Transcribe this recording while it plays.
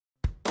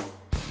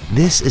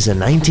This is a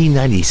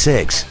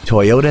 1996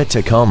 Toyota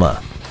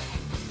Tacoma.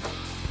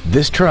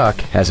 This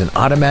truck has an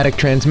automatic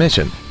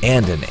transmission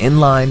and an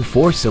inline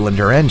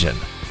 4-cylinder engine.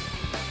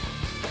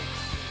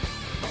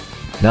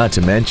 Not to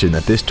mention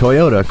that this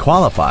Toyota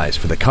qualifies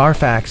for the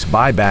Carfax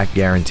buyback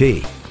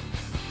guarantee.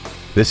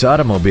 This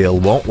automobile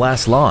won't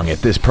last long at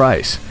this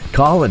price.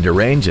 Call and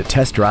arrange a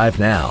test drive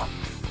now.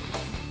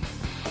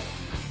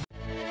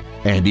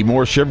 Andy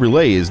Mohr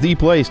Chevrolet is the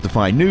place to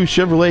find new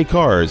Chevrolet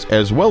cars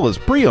as well as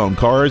pre-owned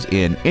cars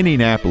in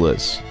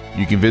Indianapolis.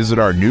 You can visit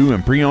our new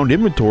and pre-owned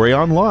inventory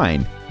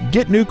online,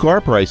 get new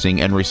car pricing,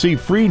 and receive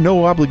free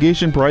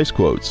no-obligation price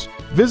quotes.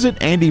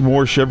 Visit Andy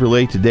Mohr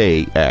Chevrolet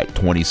today at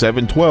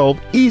 2712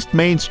 East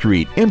Main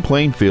Street in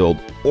Plainfield,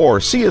 or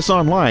see us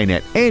online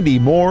at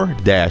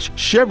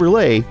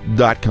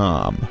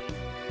andymohr-chevrolet.com.